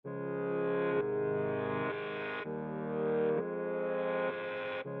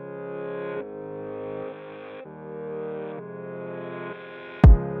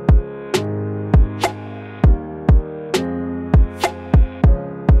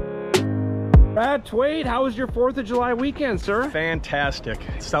Brad Twade, how was your 4th of July weekend, sir? Fantastic.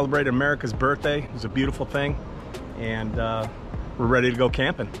 Celebrated America's birthday. It was a beautiful thing. And we're ready to go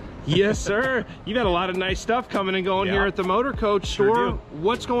camping. Yes, sir. You've had a lot of nice stuff coming and going here at the Motorcoach store. Sure do.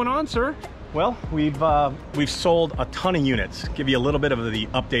 What's going on, sir? Well, we've sold a ton of units. Give you a little bit of the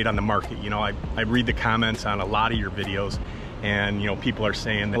update on the market. You know, I read the comments on a lot of your videos, and you know, people are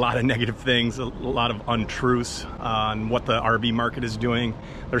saying a lot of negative things, a lot of untruths on what the RV market is doing.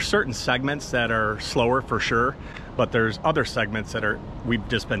 There's certain segments that are slower for sure, but there's other segments that we've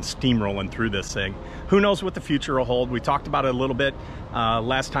just been steamrolling through this thing. Who knows what the future will hold? We talked about it a little bit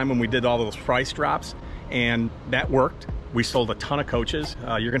last time when we did all those price drops, and that worked. We sold a ton of coaches.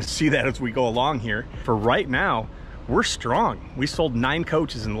 You're gonna see that as we go along here. For right now, we're strong. We sold 9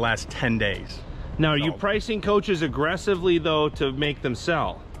 coaches in the last 10 days. Now, are you pricing coaches aggressively though to make them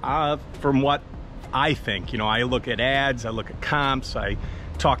sell? From what I think, you know, I look at ads, I look at comps, I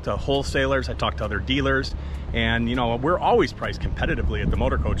talk to wholesalers, I talk to other dealers, and you know, we're always priced competitively at the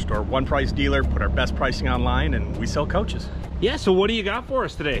Motorcoach store. One price dealer, put our best pricing online, and we sell coaches. Yeah, so what do you got for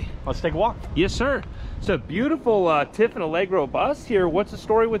us today? Let's take a walk. Yes, sir. It's a beautiful Tiff and Allegro bus here. What's the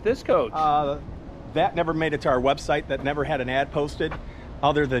story with this coach? That never made it to our website. That never had an ad posted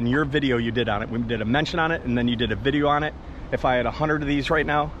other than your video you did on it. We did a mention on it, and then you did a video on it. If I had 100 of these right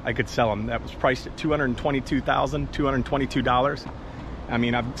now, I could sell them. That was priced at $222,222. I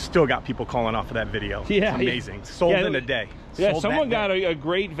mean, I've still got people calling off of that video. Yeah, it's amazing. Sold in a day. Yeah, someone got a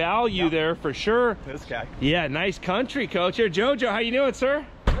great value there for sure. This guy. Yeah, nice country coach here. Jojo, how you doing, sir?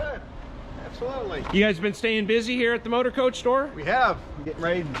 Good. Absolutely. You guys been staying busy here at the Motorcoach store? We have. We're getting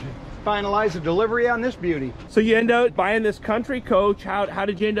ready to finalize the delivery on this beauty. So you end up buying this country coach. How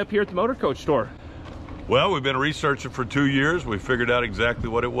did you end up here at the Motorcoach store? Well, we've been researching for 2 years. We figured out exactly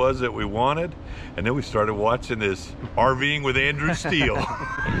what it was that we wanted, and then we started watching this RVing with Andrew Steele.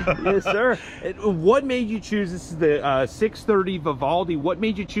 Yes, sir. What made you choose, this is the 630 Vivaldi, what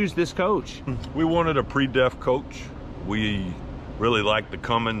made you choose this coach? We wanted a pre-def coach. We really liked the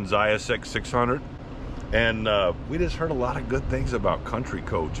Cummins ISX 600, and we just heard a lot of good things about Country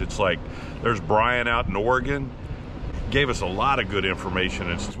Coach. It's like, there's Brian out in Oregon, gave us a lot of good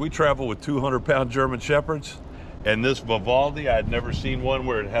information. And since we travel with 200-pound German Shepherds, and this Vivaldi, I had never seen one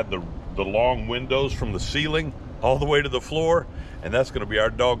where it had the long windows from the ceiling all the way to the floor, and that's gonna be our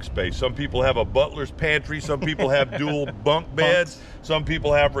dog space. Some people have a butler's pantry, some people have dual bunk beds, some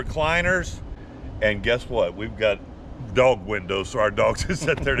people have recliners, and guess what? We've got dog windows so our dogs can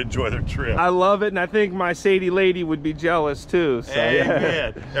sit there and enjoy their trip. I love it, and I think my Sadie lady would be jealous too. So,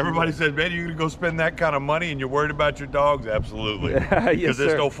 amen. Yeah. Everybody says, man, you're gonna go spend that kind of money and you're worried about your dogs? Absolutely. Because yes,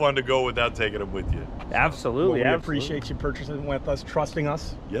 it's no fun to go without taking them with you. Absolutely. Well, we appreciate you purchasing with us, trusting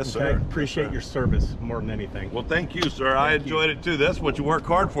us. Yes, sir. Appreciate your service more than anything. Well, thank you, sir. I enjoyed it too. That's what you work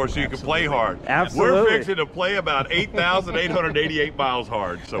hard for, so you can play hard. Absolutely. We're fixing to play about 8,888 miles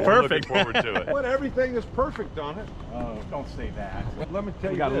hard, so we're looking forward to it. But everything is perfect on it. Don't say that. Let me tell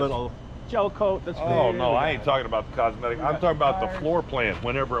We you got this. a little gel coat. That's Oh, no, I ain't talking about the cosmetic. I'm talking about the floor plan.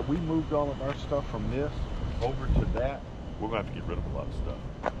 Whenever we moved all of our stuff from this over to that, we're going to have to get rid of a lot of stuff.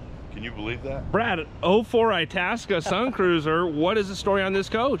 Can you believe that? Brad, 04 Itasca Sun Cruiser, what is the story on this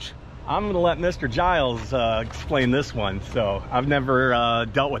coach? I'm going to let Mr. Giles explain this one. So I've never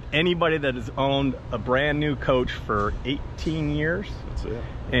dealt with anybody that has owned a brand new coach for 18 years. That's it.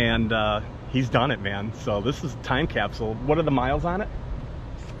 And he's done it, man. So this is a time capsule. What are the miles on it?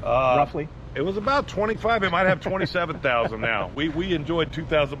 Roughly? It was about 25. It might have 27,000 now. We enjoyed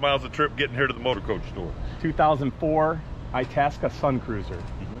 2,000 miles a trip getting here to the Motorcoach store. 2004 Itasca Sun Cruiser.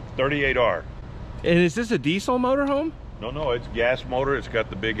 38R. And is this a diesel motorhome? No, it's gas motor. It's got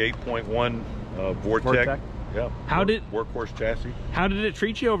the big 8.1 Vortec. Yeah. Workhorse chassis. How did it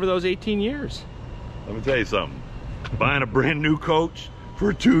treat you over those 18 years? Let me tell you something. Buying a brand new coach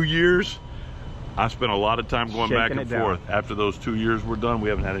for 2 years, I spent a lot of time going back and forth. After those 2 years were done, we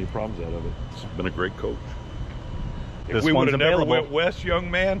haven't had any problems out of it. It's been a great coach. If we would have never went west, young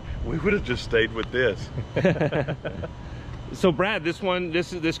man, we would have just stayed with this. So Brad, this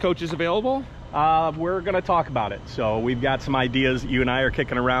coach is available? We're going to talk about it. So we've got some ideas that you and I are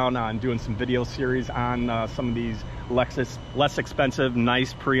kicking around on doing some video series on some of these less expensive,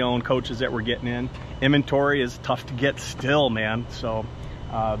 nice pre-owned coaches that we're getting in. Inventory is tough to get still, man. So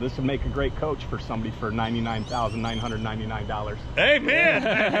this would make a great coach for somebody for $99,999. Amen.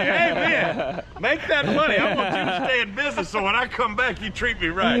 Amen. Make that money. I want you to stay in business so when I come back, you treat me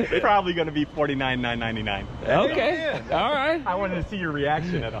right. It's probably going to be $49,999. Okay. All right. I wanted to see your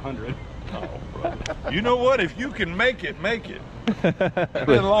reaction at 100. Oh, brother. You know what? If you can make it, make it. If I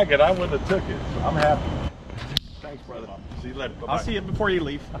didn't like it, I wouldn't have took it. So I'm happy. Thanks, brother. See you later. Bye-bye. I'll see you before you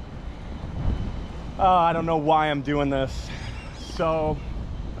leave. I don't know why I'm doing this. So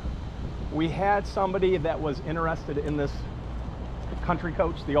we had somebody that was interested in this Country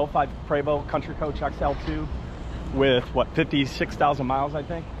Coach, the 05 Prevost Country Coach XL2 with what, 56,000 miles, I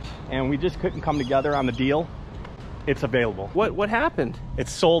think. And we just couldn't come together on the deal. It's available. What happened? It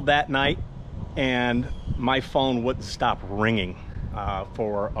sold that night, and my phone wouldn't stop ringing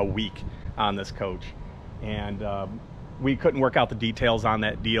for a week on this coach. And we couldn't work out the details on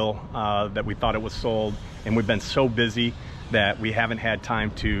that deal that we thought it was sold. And we've been so busy that we haven't had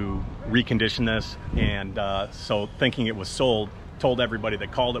time to recondition this. And so thinking it was sold, told everybody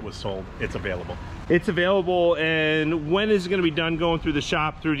that called it was sold, it's available. It's available, and when is it going to be done going through the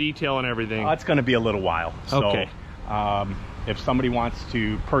shop, through detail and everything? It's going to be a little while. So, okay. If somebody wants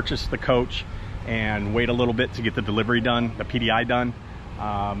to purchase the coach and wait a little bit to get the delivery done, the PDI done,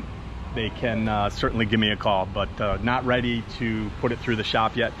 they can certainly give me a call, but not ready to put it through the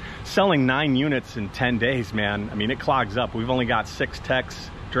shop yet. Selling 9 units in 10 days, man, I mean, it clogs up. We've only got 6 techs,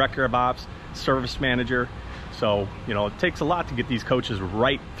 director of ops, service manager. So, you know, it takes a lot to get these coaches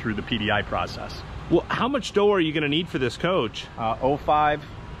right through the PDI process. Well, how much dough are you going to need for this coach? 05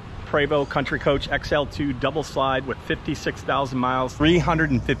 Prevost Country Coach XL2 double slide with 56,000 miles,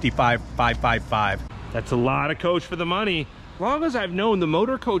 355,555. That's a lot of coach for the money. As long as I've known, the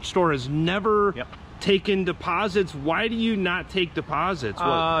Motorcoach store has never taken deposits. Why do you not take deposits?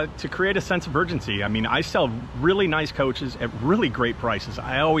 To create a sense of urgency. I mean, I sell really nice coaches at really great prices.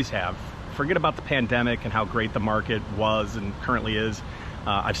 I always have. Forget about the pandemic and how great the market was and currently is.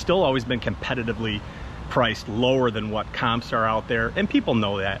 I've still always been competitively priced lower than what comps are out there, and people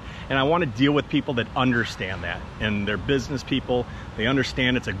know that. And I want to deal with people that understand that, and they're business people. They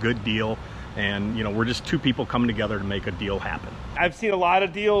understand it's a good deal, and you know, we're just two people coming together to make a deal happen. I've seen a lot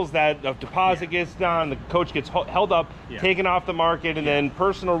of deals that a deposit gets done, the coach gets held up, taken off the market, and then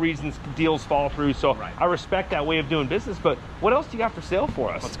personal reasons deals fall through. So I respect that way of doing business. But what else do you got for sale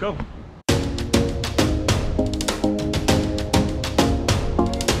for us? Let's go.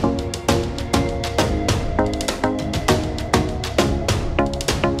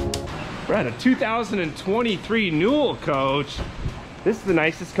 We're at a 2023 Newell coach. This is the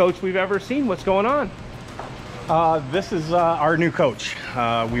nicest coach we've ever seen. What's going on? This is our new coach.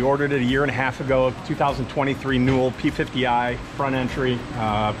 We ordered it a year and a half ago. 2023 Newell P50i front entry,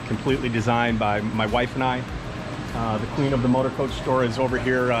 completely designed by my wife and I. The queen of the Motorcoach store is over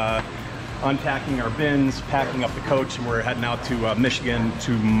here unpacking our bins, packing up the coach, and we're heading out to Michigan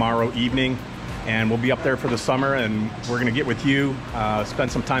tomorrow evening. And we'll be up there for the summer, and we're gonna get with you,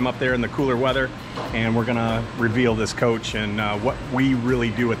 spend some time up there in the cooler weather, and we're gonna reveal this coach and what we really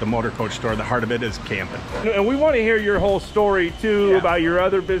do at the Motorcoach store. The heart of it is camping. And we want to hear your whole story too, about your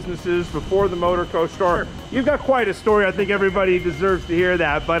other businesses before the Motorcoach store. Sure. You've got quite a story. I think everybody deserves to hear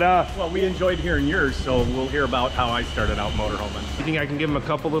that. But well, we enjoyed hearing yours, so we'll hear about how I started out motorhoming. You think I can give them a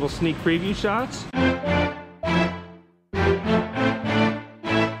couple little sneak preview shots?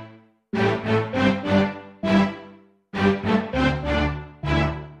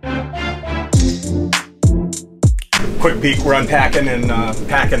 Quick peek, we're unpacking and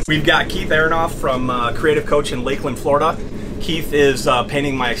packing. We've got Keith Aronoff from Creative Coach in Lakeland, Florida. Keith is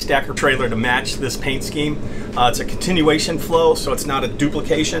painting my stacker trailer to match this paint scheme. It's a continuation flow, so it's not a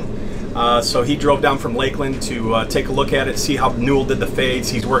duplication. So he drove down from Lakeland to take a look at it, see how Newell did the fades.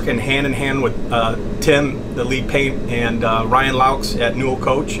 He's working hand in hand with Tim, the lead paint, and Ryan Laux at Newell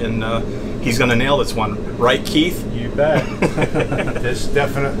Coach, and he's gonna nail this one. Right, Keith? You bet. This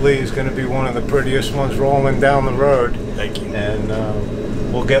definitely is going to be one of the prettiest ones rolling down the road. Thank you. And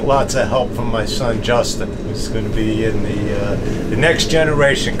we'll get lots of help from my son Justin, who's going to be in the next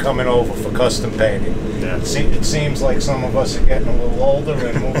generation coming over for custom painting. Yeah. It seems like some of us are getting a little older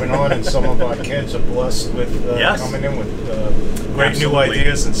and moving on, and some of our kids are blessed with coming in with great new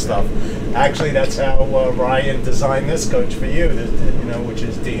ideas and stuff. Actually, that's how Ryan designed this coach for you, which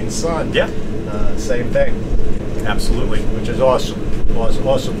is Dean's son. Yeah. Same thing. Absolutely. Which is awesome.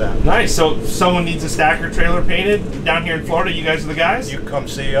 Awesome that. Nice. So someone needs a stacker trailer painted down here in Florida. You guys are the guys? You come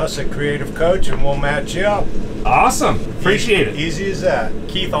see us at Creative Coach and we'll match you up. Awesome. Appreciate it. Easy as that.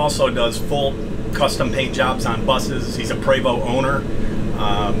 Keith also does full custom paint jobs on buses. He's a Prevost owner.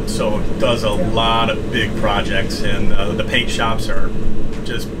 So does a lot of big projects, and the paint shops are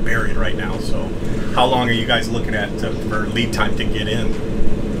just buried right now. So how long are you guys looking at for lead time to get in?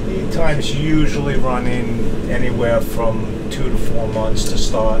 Lead times usually running anywhere from 2 to 4 months to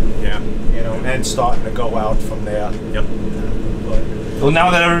start. Yeah. You know, and starting to go out from there. Yep. Well,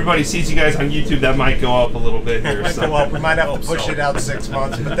 now that everybody sees you guys on YouTube, that might go up a little bit here. So. Well, we might have to push it out 6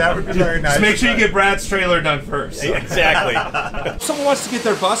 months, but that would be very nice. Just make sure you get Brad's trailer done first. So. Exactly. If someone wants to get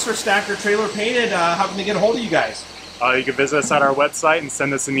their bus or stacker trailer painted, how can they get a hold of you guys? You can visit us at our website and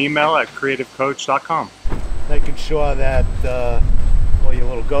send us an email at creativecoach.com. Making sure that all your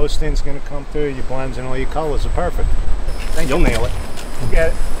little ghosting's going to come through, your blends and all your colors are perfect. You'll nail it. You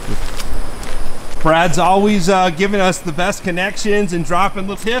get it. Brad's always giving us the best connections and dropping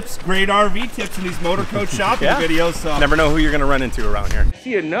little tips, great RV tips in these Motorcoach shopping videos. So. Never know who you're going to run into around here.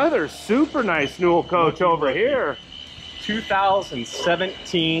 See another super nice Newell coach over here.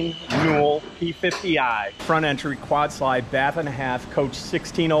 2017 Newell P50i. Front entry, quad slide, bath and a half, coach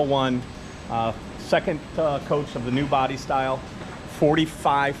 1601. Second coach of the new body style.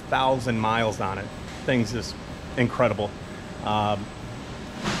 45,000 miles on it. Thing's just incredible.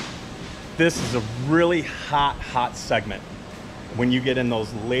 This is a really hot segment. When you get in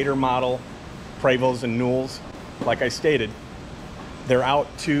those later model Prevos and Newells, like I stated, they're out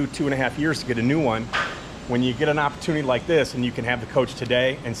 2.5 years to get a new one. When you get an opportunity like this and you can have the coach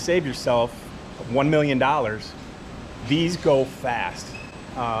today and save yourself $1 million, these go fast.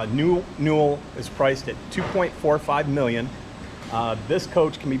 Newell is priced at $2.45 million. This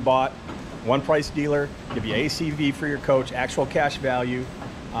coach can be bought one price dealer, give you ACV for your coach, actual cash value,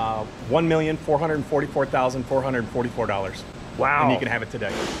 $1,444,444. Wow. And you can have it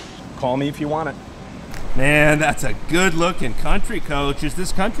today. Call me if you want it. Man, that's a good looking country coach. Is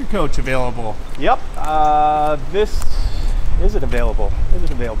this country coach available? Yep. Is it available?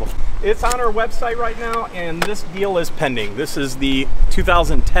 It's on our website right now, and this deal is pending. This is the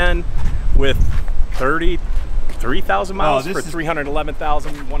 2010 with 33,000 miles for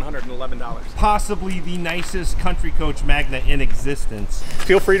 $311,111. Possibly the nicest country coach Magna in existence.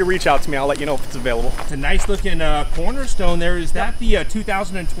 Feel free to reach out to me. I'll let you know if it's available. It's a nice looking cornerstone there. Is that the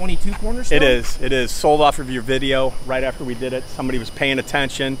 2022 cornerstone? It is. It is. Sold off of your video right after we did it. Somebody was paying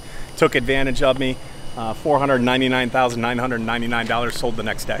attention, took advantage of me. $499,999 sold the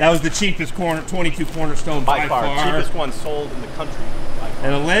next day. That was the cheapest 22 cornerstone by far. Cheapest one sold in the country.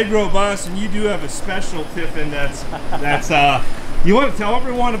 An Allegro bus, and you do have a special Tiffin that's you want to tell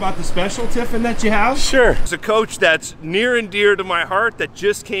everyone about the special Tiffin that you have? Sure. It's a coach that's near and dear to my heart that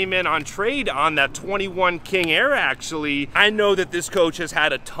just came in on trade on that 21 King Air, actually. I know that this coach has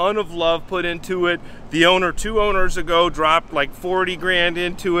had a ton of love put into it. The owner 2 owners ago dropped like 40 grand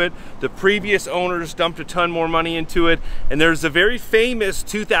into it. The previous owners dumped a ton more money into it. And there's a very famous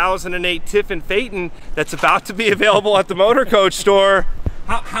 2008 Tiffin Phaeton that's about to be available at the Motorcoach store.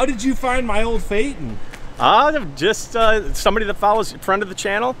 How did you find my old Phaeton? Just somebody that follows, friend of the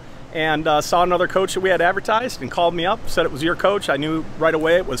channel, and saw another coach that we had advertised and called me up, said it was your coach. I knew right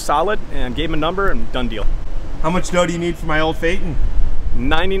away it was solid and gave him a number and done deal. How much dough do you need for my old Phaeton?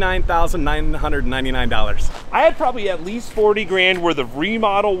 $99,999. I had probably at least 40 grand worth of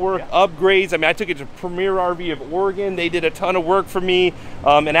remodel work, upgrades. I mean, I took it to Premier RV of Oregon. They did a ton of work for me.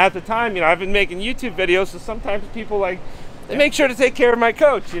 And at the time, you know, I've been making YouTube videos, so sometimes people like, they make sure to take care of my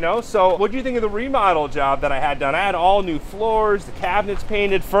coach, you know? So what do you think of the remodel job that I had done? I had all new floors, the cabinets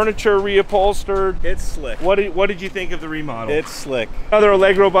painted, furniture reupholstered. It's slick. What did you think of the remodel? It's slick. Another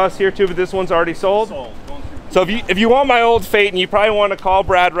Allegro bus here too, but this one's already sold? Sold. So if you want my old Phaeton, you probably want to call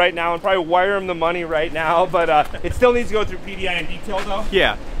Brad right now and probably wire him the money right now, but it still needs to go through PDI in detail though.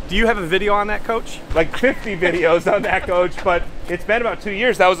 Yeah. Do you have a video on that, coach? Like 50 videos on that, coach, but it's been about 2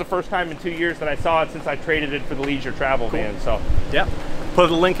 years. That was the first time in 2 years that I saw it since I traded it for the leisure travel van. So yeah, put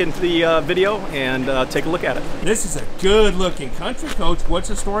a link into the video and take a look at it. This is a good looking country coach. What's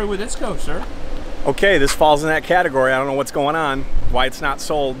the story with this coach, sir? Okay, this falls in that category. I don't know what's going on, why it's not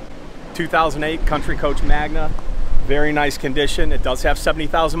sold. 2008 Country Coach Magna. Very nice condition. It does have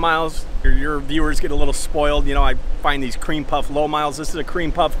 70,000 miles. Your viewers get a little spoiled. You know, I find these cream puff low miles. This is a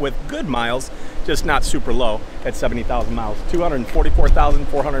cream puff with good miles, just not super low at 70,000 miles.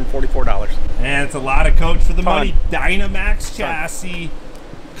 $244,444. And it's a lot of coach for the money. Dynamax chassis,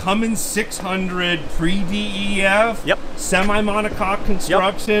 Cummins 600, pre-DEF, yep. Semi-monocoque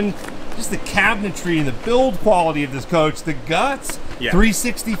construction. Yep. Just the cabinetry and the build quality of this coach. The guts,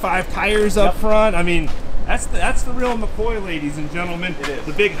 365 tires up front. I mean, that's the real McCoy, ladies and gentlemen. It is.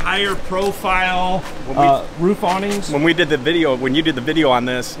 The big higher profile roof awnings. When we did the video, when you did the video on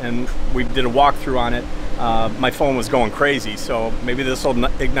this and we did a walkthrough on it, my phone was going crazy. So maybe this will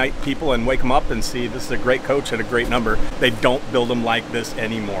ignite people and wake them up and see this is a great coach at a great number. They don't build them like this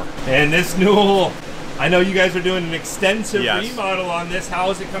anymore. And this Newell, I know you guys are doing an extensive remodel on this. How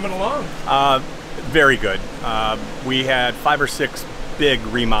is it coming along? very good. We had 5 or 6 big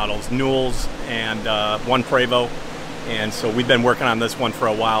remodels, Newells and one Prevost. And so we've been working on this one for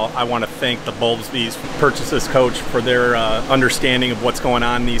a while. I want to thank the Bulbsbys who purchased this coach for their understanding of what's going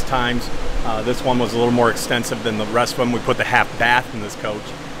on these times. This one was a little more extensive than the rest of them. We put the half bath in this coach,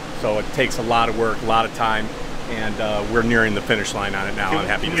 so it takes a lot of work, a lot of time, and we're nearing the finish line on it now. I'm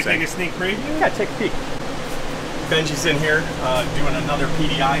happy to say. Can we take a sneak preview? Yeah, take a peek. Benji's in here doing another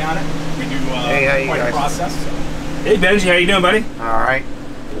PDI on it. We do quite a process. Hey Benji, how you doing, buddy? All right.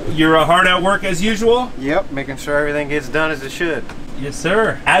 You're hard at work as usual? Yep, making sure everything gets done as it should. Yes,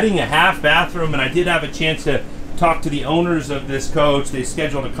 sir. Adding a half bathroom, and I did have a chance to talk to the owners of this coach. They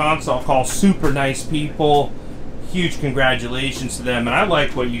scheduled a consult call. Super nice people. Huge congratulations to them, and I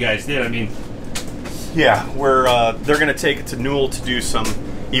like what you guys did. I mean, yeah, they're going to take it to Newell to do some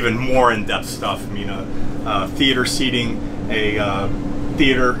even more in-depth stuff. I mean, theater seating, a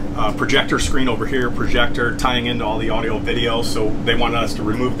theater projector screen over here, projector tying into all the audio video. So they wanted us to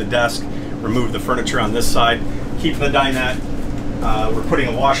remove the desk, remove the furniture on this side, keep the dinette. We're putting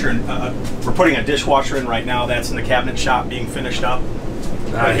a washer in, we're putting a dishwasher in right now. That's in the cabinet shop being finished up.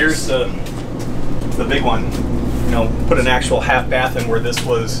 Nice. Here's the big one. You know, put an actual half bath in where this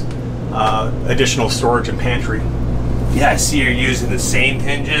was additional storage and pantry. yeah, I see you're using the same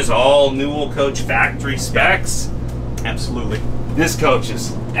hinges, all Newell coach factory specs. Absolutely. This coach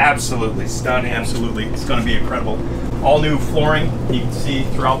is absolutely stunning. Absolutely, it's going to be incredible. All new flooring. You can see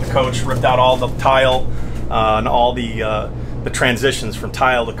throughout the coach, ripped out all the tile and all the transitions from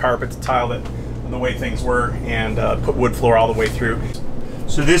tile to carpet to tile, the way things were, and put wood floor all the way through.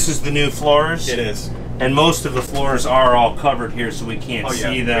 So this is the new floors? It is. And most of the floors are all covered here, so we can't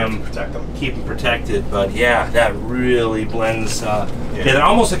see them. We have to protect them. Keep them protected. But yeah, that really blends. Yeah, they're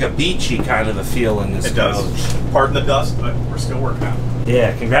almost like a beachy kind of a feel in this coach. It does. Pardon the dust, but we're still working on it.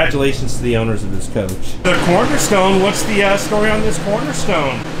 Yeah, congratulations to the owners of this coach. The Cornerstone, what's the story on this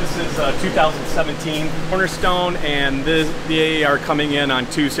Cornerstone? This is 2017 Cornerstone, and they are coming in on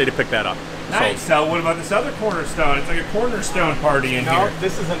Tuesday to pick that up. Nice. So what about this other Cornerstone? It's like a Cornerstone party in here. No,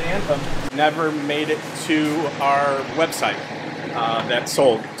 this is an Anthem. Never made it to our website. That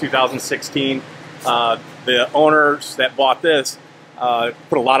sold 2016. The owners that bought this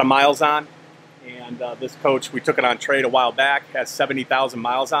put a lot of miles on, and this coach, we took it on trade a while back, has 70,000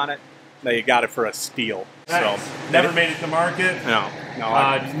 miles on it. They got it for a steal. Nice. So never made it to market. No.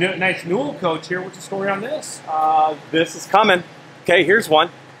 Nice Newell coach here. What's the story on this? This is coming. Okay, here's one.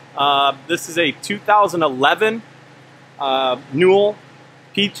 This is a 2011 Newell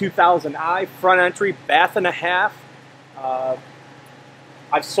P2000i front entry, bath and a half.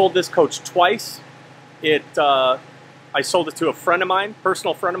 I've sold this coach twice. I sold it to a friend of mine,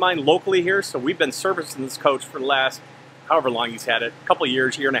 personal friend of mine, locally here. So we've been servicing this coach for the last, however long he's had it, a couple of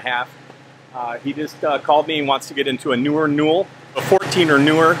years, year and a half. He just called me and wants to get into a newer Newell, a 14 or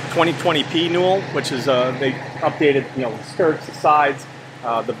newer 2020P Newell, which is they updated, you know, the skirts, the sides,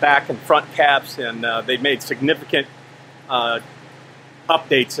 the back and front caps, and they've made significant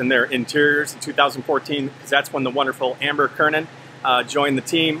updates in their interiors in 2014, because that's when the wonderful Amber Kernan joined the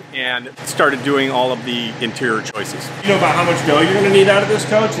team and started doing all of the interior choices. You know about how much dough you're going to need out of this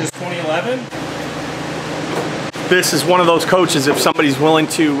coach? This 2011? This is one of those coaches, if somebody's willing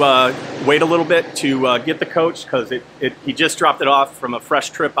to wait a little bit to get the coach, because he just dropped it off from a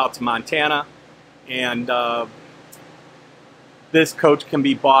fresh trip out to Montana, and this coach can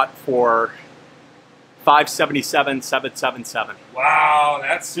be bought for $577,777. Wow,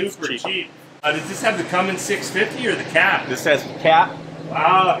 that's super cheap. Does this have the Cummins 650 or the Cat? This has the Cat.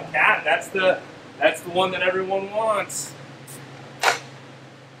 Wow, the Cat. That's the one that everyone wants.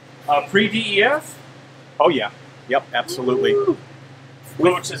 Pre-DEF? Oh yeah. Yep, absolutely. Woo.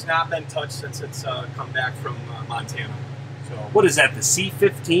 Which has not been touched since it's come back from Montana. So what is that? The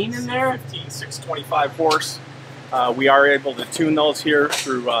C15 in there? C15, 625 horse. We are able to tune those here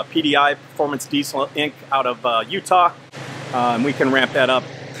through PDI, Performance Diesel Inc. out of Utah. And we can ramp that up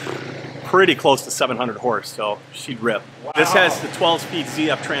pretty close to 700 horse, so she'd rip. Wow. This has the 12-speed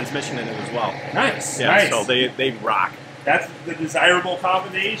ZF transmission in it as well. Nice, yeah, nice. So they rock. That's the desirable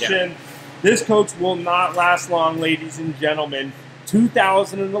combination. Yeah. This coach will not last long, ladies and gentlemen.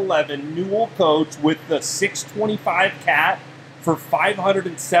 2011 Newell coach with the 625 Cat for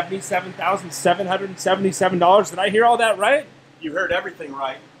 $577,777. Did I hear all that right? You heard everything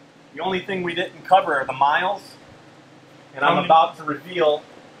right. The only thing we didn't cover are the miles, and I'm about to reveal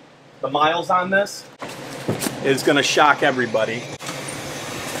the miles on this. Is going to shock everybody.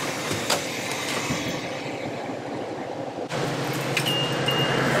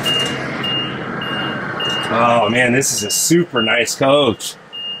 Oh man, this is a super nice coach.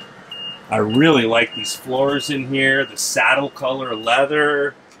 I really like these floors in here, the saddle color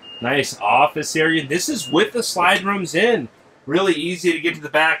leather, nice office area. This is with the slide rooms in. Really easy to get to the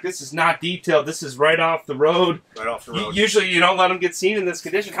back. This is not detailed. This is right off the road. Right off the road. Usually you don't let them get seen in this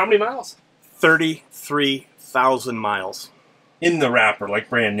condition. How many miles? 33,000 miles. In the wrapper, like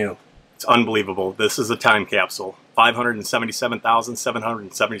brand new. It's unbelievable. This is a time capsule.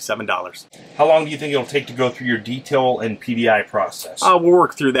 $577,777. How long do you think it'll take to go through your detail and PDI process? We'll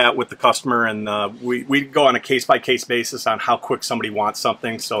work through that with the customer, and we go on a case-by-case basis on how quick somebody wants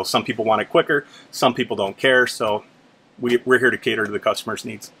something. So some people want it quicker, some people don't care. So we're here to cater to the customer's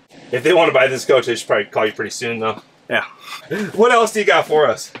needs. If they want to buy this coach, they should probably call you pretty soon, though. Yeah. What else do you got for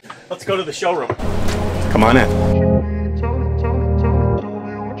us? Let's go to the showroom. Come on in.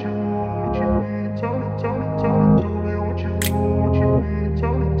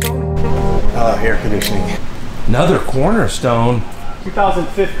 Air conditioning. Another Cornerstone.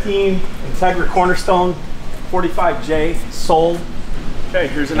 2015 Integra Cornerstone 45J sold. Okay,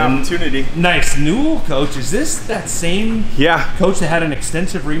 here's an opportunity. Nice Newell coach. Is this that same coach that had an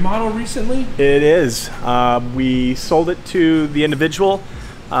extensive remodel recently? It is. We sold it to the individual.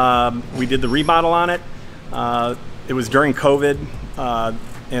 We did the remodel on it. It was during COVID,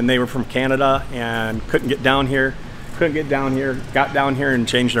 and they were from Canada and couldn't get down here. Got down here and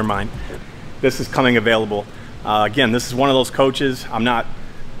changed their mind. This is coming available. Again, this is one of those coaches. I'm not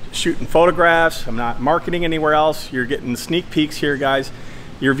shooting photographs. I'm not marketing anywhere else. You're getting sneak peeks here, guys.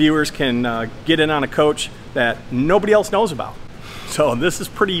 Your viewers can get in on a coach that nobody else knows about. So this is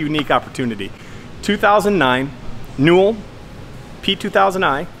pretty unique opportunity. 2009 Newell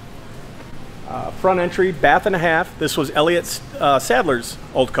P2000i, front entry, bath and a half. This was Elliott Sadler's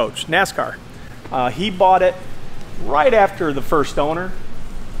old coach, NASCAR. He bought it right after the first owner,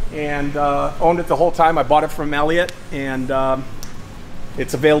 and owned it the whole time. I bought it from Elliott, and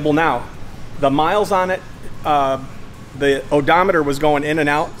it's available now. The miles on it, the odometer was going in and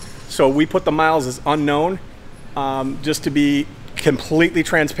out, so we put the miles as unknown, just to be completely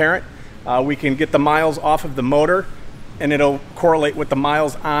transparent. We can get the miles off of the motor, and it'll correlate with the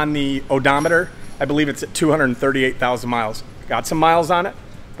miles on the odometer. I believe it's at 238,000 miles. Got some miles on it,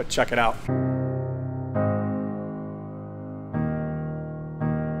 but check it out.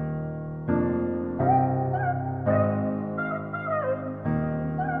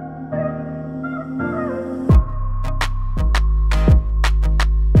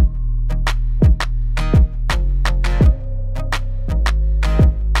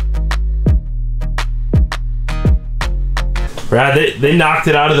 Brad, they knocked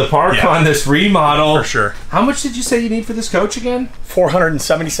it out of the park on this remodel. For sure. How much did you say you need for this coach again?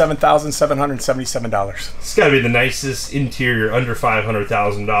 $477,777. It's got to be the nicest interior, under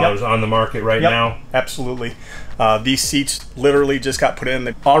 $500,000 on the market right now. Absolutely. These seats literally just got put in.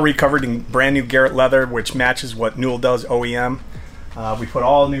 They're all recovered in brand new Garrett leather, which matches what Newell does OEM. We put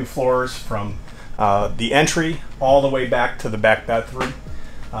all new floors from the entry all the way back to the back bedroom.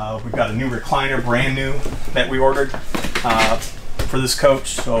 We've got a new recliner, brand new, that we ordered for this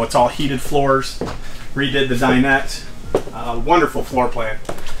coach. So it's all heated floors. Redid the dinette. Wonderful floor plan.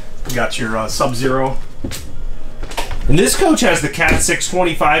 You got your Sub-Zero. And this coach has the Cat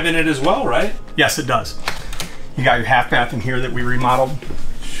 625 in it as well, right? Yes, it does. You got your half bath in here that we remodeled.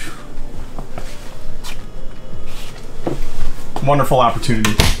 Wonderful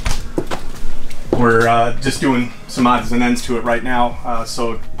opportunity. We're just doing some odds and ends to it right now,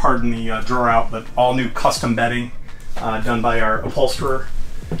 so pardon the drawer out, but all new custom bedding done by our upholsterer.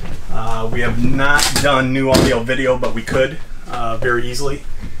 We have not done new audio video, but we could very easily.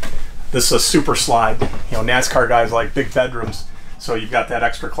 This is a super slide. You know, NASCAR guys like big bedrooms, so you've got that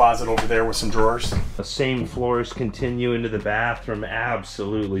extra closet over there with some drawers. The same floors continue into the bathroom.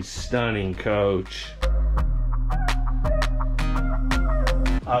 Absolutely stunning coach.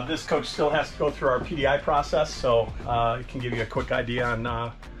 This coach still has to go through our PDI process, so it can give you a quick idea on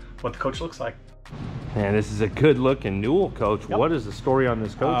what the coach looks like. Man, this is a good looking Newell coach. Yep. What is the story on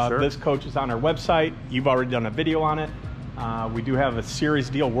this coach, sir? This coach is on our website. You've already done a video on it. We do have a series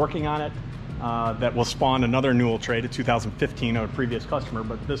deal working on it that will spawn another Newell trade, a 2015 of a previous customer,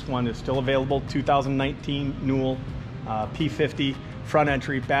 but this one is still available. 2019 Newell P50, front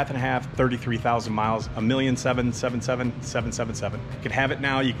entry, bath and a half, 33,000 miles, $1,777,777. You could have it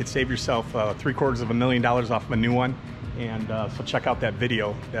now. You could save yourself $750,000 off of a new one. And so check out that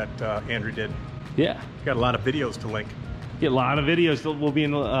video that Andrew did. Yeah. Got a lot of videos to link. Get a lot of videos that will be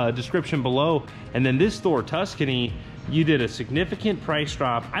in the description below. And then this Thor Tuscany, you did a significant price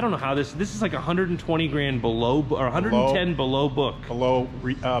drop. I don't know how this is like 120 grand below, or 110 below book. Below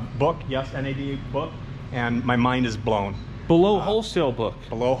book, yes, NAD book. And my mind is blown. Below wholesale book.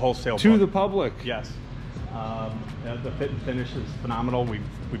 Below wholesale to book. the public. Yes. The fit and finish is phenomenal.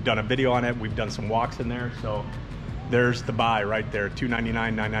 We've done a video on it. We've done some walks in there. So there's the buy right there,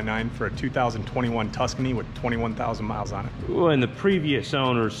 $299,999 for a 2021 Tuscany with 21,000 miles on it. Ooh, and the previous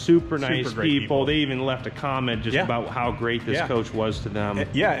owners, super nice great people. They even left a comment just about how great this coach was to them.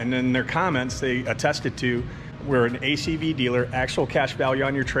 Yeah, and in their comments, they attested to, we're an ACV dealer, actual cash value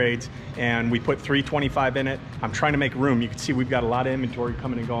on your trades, and we put $325 in it. I'm trying to make room. You can see we've got a lot of inventory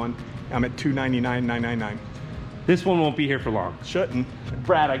coming and going. I'm at $299,999. This one won't be here for long. Shouldn't.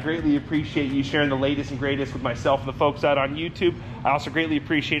 Brad, I greatly appreciate you sharing the latest and greatest with myself and the folks out on YouTube. I also greatly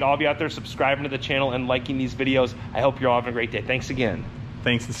appreciate all of you out there subscribing to the channel and liking these videos. I hope you're all having a great day. Thanks again.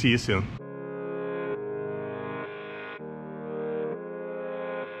 Thanks, and see you soon.